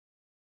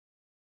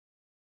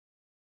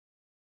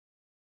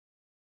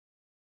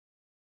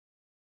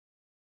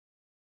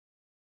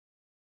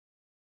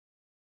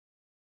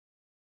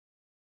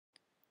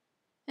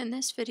In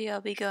this video,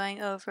 I'll be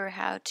going over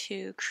how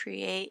to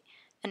create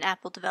an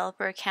Apple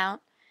developer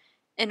account.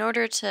 In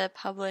order to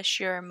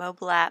publish your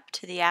mobile app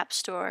to the App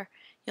Store,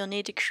 you'll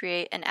need to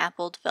create an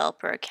Apple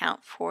developer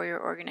account for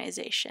your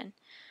organization.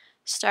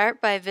 Start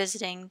by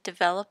visiting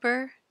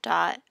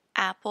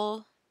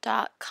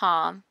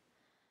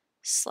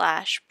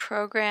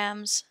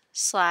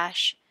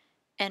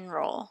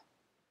developer.apple.com/programs/enroll.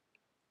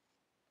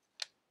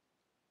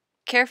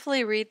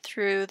 Carefully read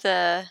through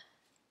the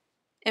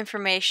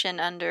information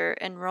under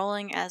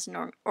enrolling as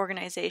an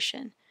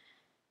organization.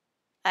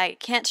 I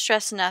can't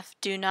stress enough,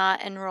 do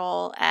not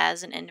enroll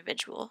as an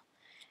individual.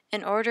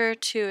 In order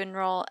to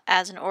enroll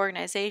as an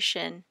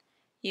organization,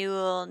 you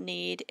will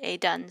need a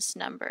DUNS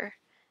number.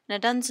 And a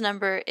DUNS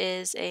number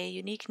is a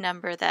unique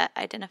number that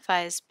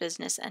identifies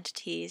business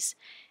entities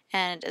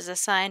and is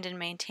assigned and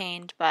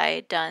maintained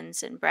by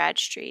Duns and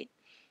Bradstreet.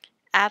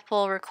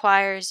 Apple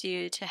requires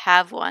you to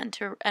have one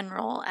to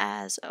enroll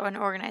as an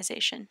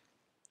organization.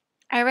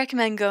 I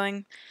recommend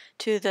going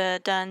to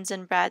the Duns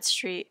and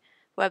Bradstreet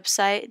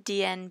website,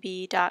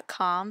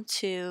 dnb.com,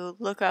 to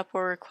look up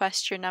or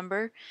request your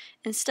number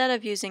instead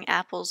of using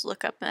Apple's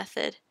lookup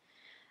method.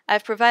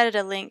 I've provided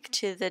a link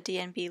to the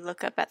DNB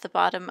lookup at the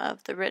bottom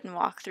of the written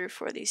walkthrough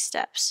for these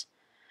steps.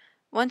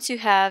 Once you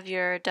have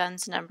your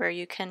DUNS number,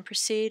 you can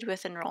proceed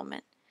with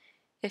enrollment.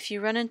 If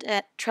you run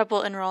into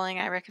trouble enrolling,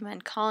 I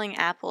recommend calling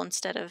Apple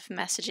instead of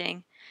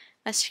messaging.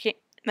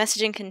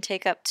 Messaging can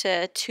take up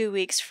to 2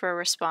 weeks for a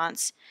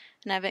response,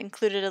 and I've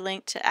included a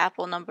link to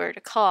Apple number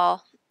to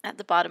call at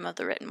the bottom of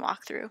the written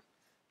walkthrough.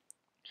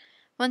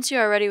 Once you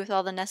are ready with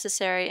all the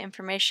necessary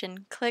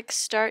information, click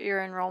Start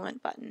Your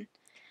Enrollment button.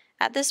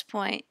 At this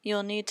point,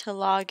 you'll need to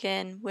log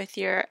in with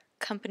your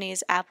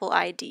company's Apple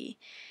ID.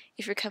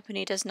 If your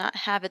company does not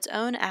have its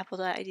own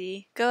Apple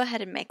ID, go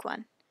ahead and make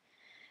one.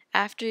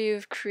 After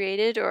you've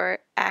created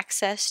or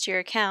accessed your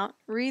account,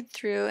 read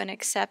through and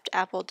accept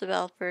Apple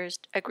Developers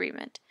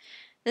Agreement.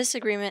 This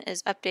agreement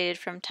is updated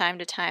from time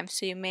to time,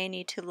 so you may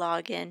need to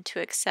log in to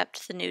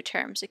accept the new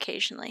terms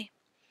occasionally.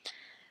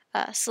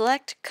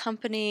 Select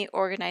Company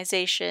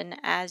Organization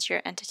as your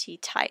entity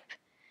type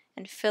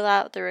and fill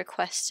out the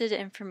requested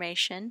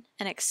information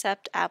and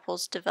accept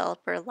Apple's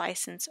Developer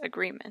License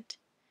Agreement.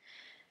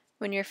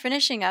 When you're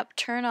finishing up,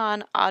 turn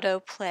on Auto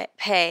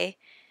Pay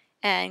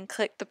and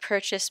click the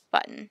Purchase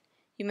button.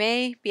 You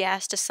may be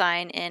asked to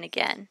sign in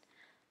again.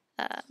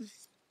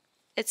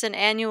 It's an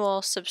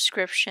annual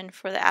subscription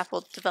for the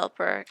Apple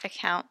developer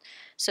account,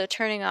 so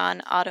turning on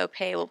Auto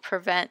Pay will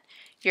prevent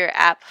your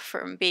app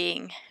from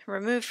being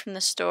removed from the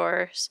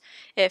stores.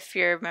 If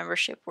your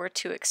membership were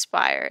to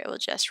expire, it will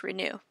just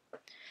renew.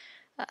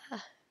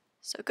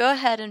 So go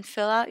ahead and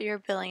fill out your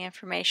billing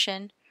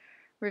information.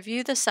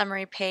 Review the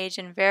summary page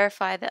and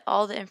verify that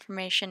all the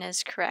information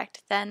is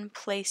correct, then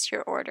place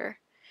your order.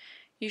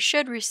 You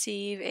should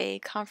receive a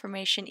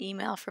confirmation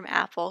email from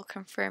Apple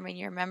confirming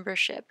your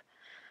membership.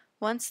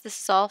 Once this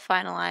is all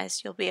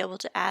finalized, you'll be able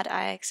to add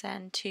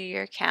IXN to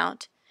your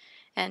account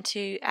and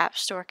to App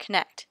Store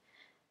Connect.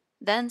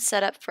 Then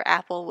setup for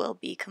Apple will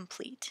be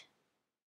complete.